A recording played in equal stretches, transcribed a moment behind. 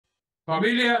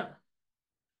Familia,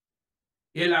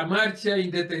 que la marcha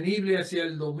indetenible hacia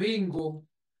el domingo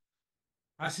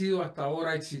ha sido hasta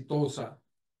ahora exitosa.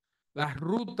 La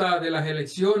ruta de las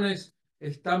elecciones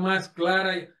está más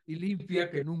clara y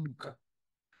limpia que nunca,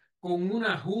 con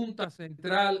una Junta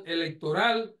Central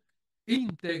Electoral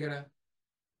íntegra,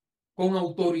 con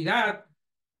autoridad,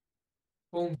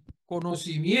 con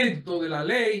conocimiento de la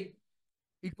ley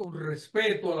y con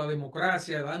respeto a la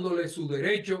democracia, dándole su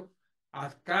derecho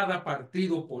a cada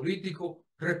partido político,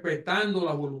 respetando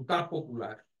la voluntad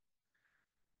popular.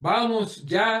 Vamos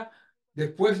ya,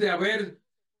 después de haber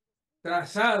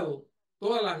trazado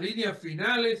todas las líneas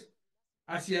finales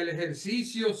hacia el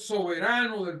ejercicio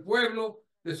soberano del pueblo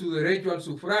de su derecho al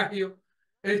sufragio,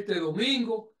 este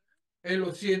domingo en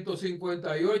los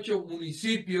 158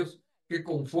 municipios que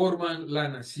conforman la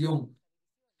nación.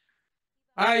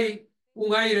 Hay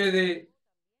un aire de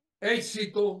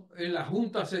éxito en la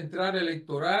Junta Central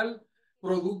Electoral,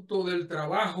 producto del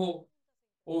trabajo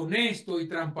honesto y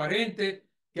transparente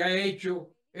que ha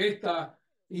hecho esta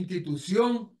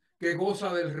institución, que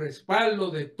goza del respaldo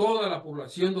de toda la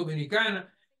población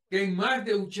dominicana, que en más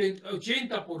de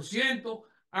 80%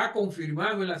 ha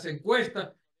confirmado en las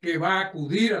encuestas que va a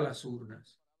acudir a las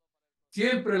urnas.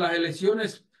 Siempre las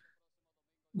elecciones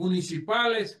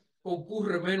municipales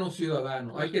concurre menos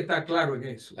ciudadanos, hay que estar claro en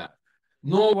eso.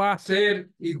 No va a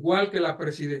ser igual que las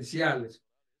presidenciales,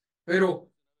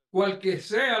 pero cual que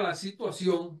sea la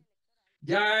situación,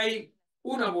 ya hay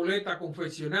una boleta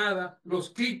confeccionada, los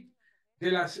kits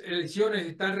de las elecciones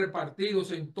están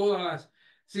repartidos en todas las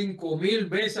 5.000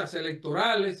 mesas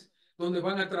electorales, donde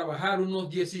van a trabajar unos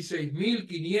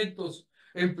 16.500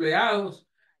 empleados,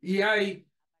 y hay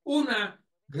una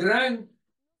gran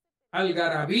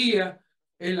algarabía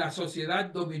en la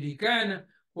sociedad dominicana,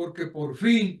 porque por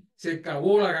fin se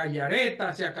acabó la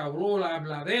gallareta, se acabó la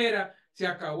habladera, se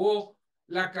acabó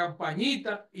la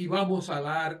campañita y vamos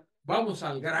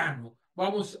al grano,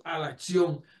 vamos a la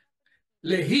acción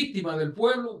legítima del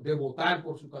pueblo de votar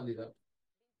por su candidato.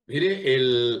 Mire,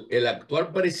 el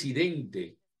actual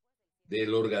presidente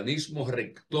del organismo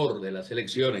rector de las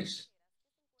elecciones,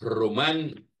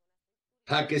 Román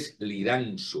Jaques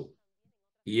Liranzo,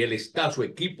 y él está su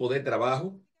equipo de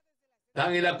trabajo,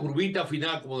 están en la curvita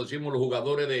final, como decimos los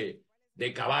jugadores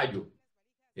de caballo.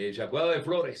 ¿Se acuerda de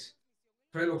Flores?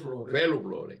 Felo Flores. Felo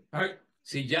Flores. Ay.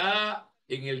 Si ya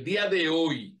en el día de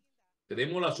hoy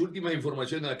tenemos las últimas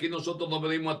informaciones, aquí nosotros no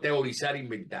venimos a teorizar,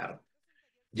 inventar.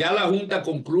 Ya la Junta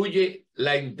concluye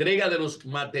la entrega de los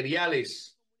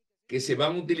materiales que se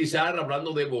van a utilizar,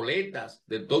 hablando de boletas,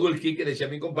 de todo el kit que decía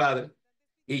mi compadre,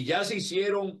 y ya se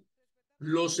hicieron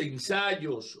los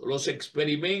ensayos, los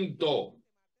experimentos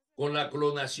con la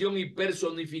clonación y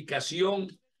personificación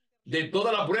de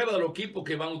toda la prueba de los equipos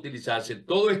que van a utilizarse.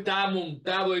 Todo está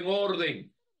montado en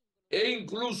orden e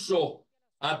incluso,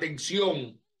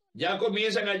 atención, ya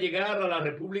comienzan a llegar a la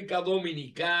República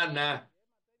Dominicana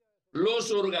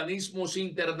los organismos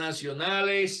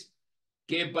internacionales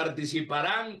que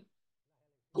participarán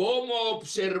como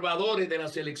observadores de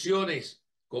las elecciones,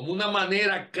 como una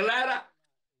manera clara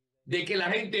de que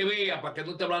la gente vea, para que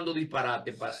no esté hablando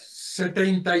disparate.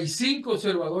 75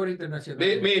 observadores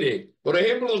internacionales. Mire, por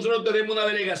ejemplo, nosotros tenemos una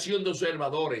delegación de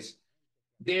observadores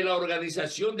de la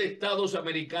Organización de Estados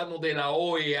Americanos, de la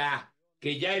OEA,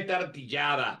 que ya está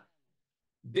artillada,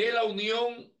 de la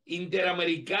Unión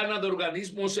Interamericana de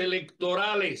Organismos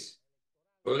Electorales.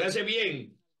 Óigase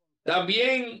bien,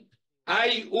 también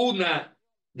hay una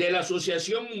de la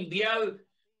Asociación Mundial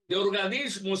de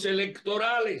Organismos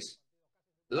Electorales,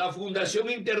 la Fundación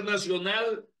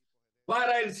Internacional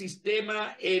para el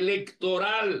Sistema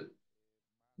Electoral,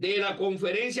 de la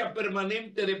Conferencia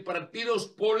Permanente de Partidos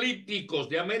Políticos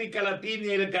de América Latina y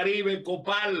el Caribe,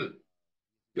 COPAL.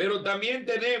 Pero también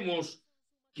tenemos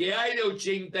que hay de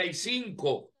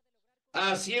 85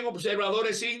 a 100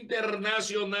 observadores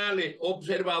internacionales,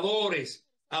 observadores,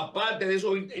 aparte de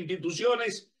esas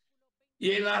instituciones,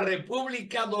 y en la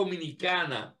República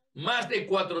Dominicana, más de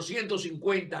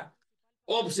 450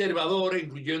 observadores,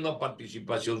 incluyendo a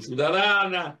Participación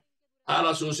Ciudadana, a la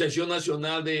Asociación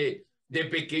Nacional de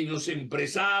Pequeños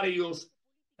Empresarios,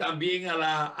 también a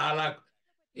la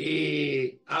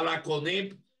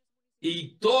CONEP,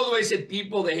 y todo ese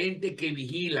tipo de gente que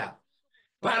vigila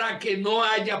para que no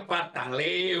haya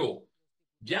pataleo.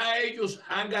 Ya ellos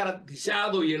han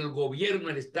garantizado, y el gobierno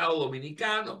del Estado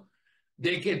Dominicano,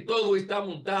 de que todo está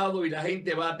montado y la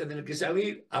gente va a tener que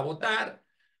salir a votar.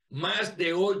 Más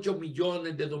de 8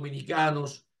 millones de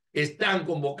dominicanos están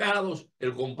convocados.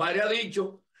 El compadre ha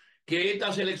dicho que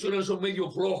estas elecciones son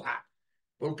medio flojas,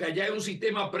 porque allá hay un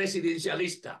sistema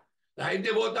presidencialista. La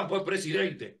gente vota por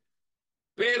presidente.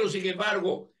 pero sin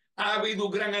embargo ha habido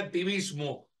un gran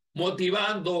activismo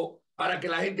motivando para que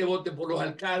la gente vote por los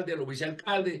alcaldes, los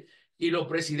vicealcaldes y los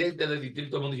presidentes del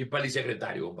distrito municipal y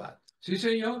secretario, compadre. Sí,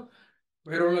 señor.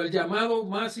 Pero el llamado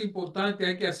más importante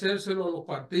hay que hacérselo a los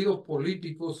partidos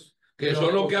políticos Que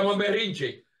son los que aman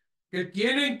berrinche. Que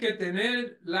tienen que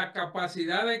tener la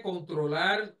capacidad de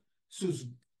controlar sus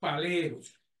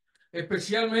paleros,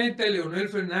 especialmente Leonel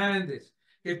Fernández,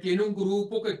 que tiene un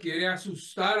grupo que quiere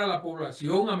asustar a la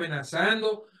población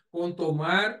amenazando con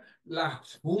tomar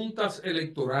las juntas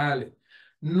electorales.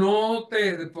 No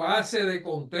te pases de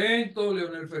contento,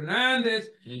 Leonel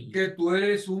Fernández, que tú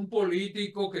eres un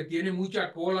político que tiene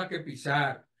mucha cola que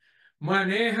pisar.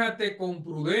 Manéjate con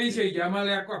prudencia y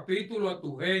llámale a capítulo a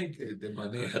tu gente,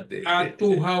 Manéjate. a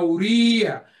tu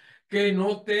jauría, que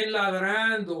no estén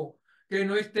ladrando, que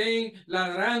no estén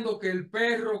ladrando, que el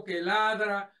perro que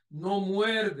ladra no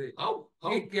muerde.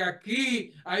 Y que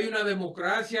aquí hay una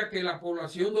democracia que la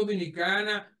población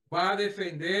dominicana va a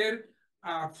defender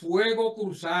a fuego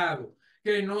cruzado,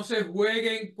 que no se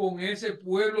jueguen con ese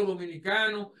pueblo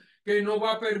dominicano, que no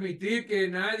va a permitir que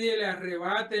nadie le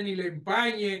arrebate ni le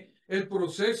empañe el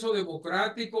proceso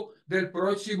democrático del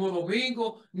próximo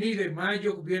domingo ni de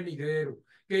mayo venidero,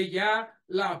 que ya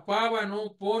la pava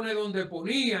no pone donde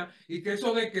ponía y que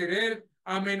eso de querer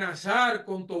amenazar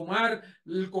con tomar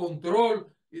el control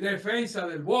y defensa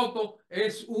del voto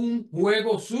es un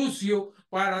juego sucio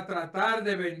para tratar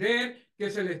de vender que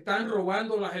se le están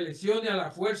robando las elecciones a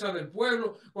la fuerza del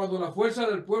pueblo, cuando la fuerza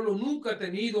del pueblo nunca ha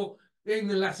tenido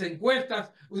en las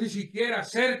encuestas ni siquiera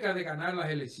cerca de ganar las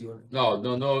elecciones.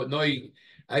 No, y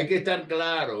hay que estar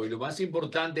claro, y lo más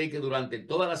importante es que durante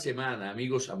toda la semana,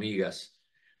 amigos, amigas,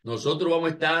 nosotros vamos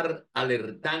a estar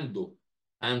alertando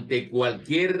ante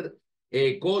cualquier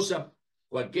cosa,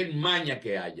 cualquier maña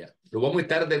que haya. Lo vamos a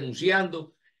estar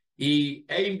denunciando e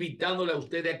invitándole a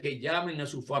ustedes a que llamen a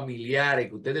sus familiares,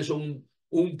 que ustedes son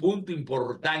un punto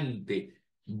importante.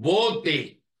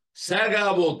 Vote, salga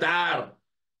a votar.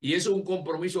 Y eso es un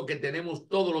compromiso que tenemos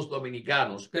todos los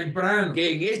dominicanos. Temprano.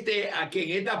 Que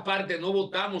en esta parte no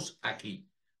votamos aquí.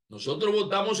 Nosotros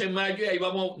votamos en mayo y ahí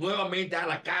vamos nuevamente a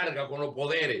la carga con los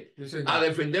poderes, sí, a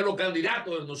defender los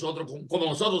candidatos de nosotros como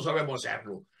nosotros sabemos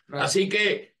hacerlo. Claro. Así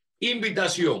que,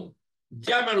 invitación,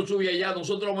 llámalo, sube allá.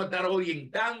 Nosotros vamos a estar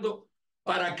orientando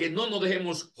para que no nos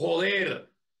dejemos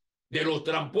joder de los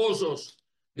tramposos,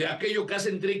 de aquellos que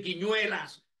hacen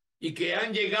triquiñuelas y que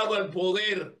han llegado al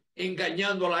poder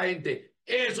engañando a la gente.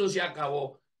 Eso se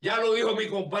acabó. Ya lo dijo mi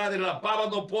compadre, la pava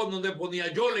no pone donde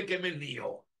ponía. Yo le quemé el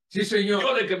nido. Sí, señor.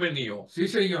 Yo le quemé el nido. Sí,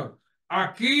 señor.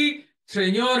 Aquí,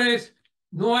 señores,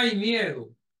 no hay miedo.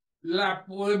 La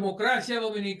democracia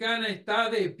dominicana está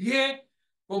de pie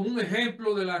como un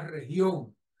ejemplo de la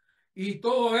región. Y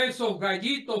todos esos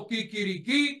gallitos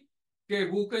kikiriquí que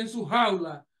busquen su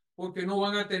jaula porque no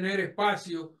van a tener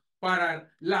espacio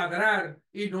para ladrar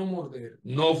y no morder.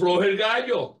 No floje el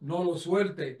gallo. No lo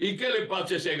suelte. ¿Y qué le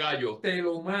pasa a ese gallo? Te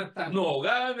lo matan. No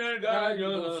gane el gallo.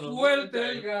 No suelte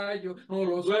el gallo. No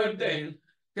lo suelten.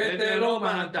 Que te lo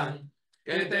matan.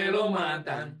 Que te lo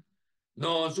matan.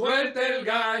 No suelte el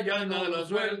gallo, no lo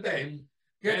suelten.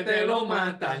 Que te lo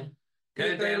matan.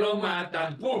 Que te lo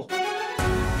matan. ¡Puf!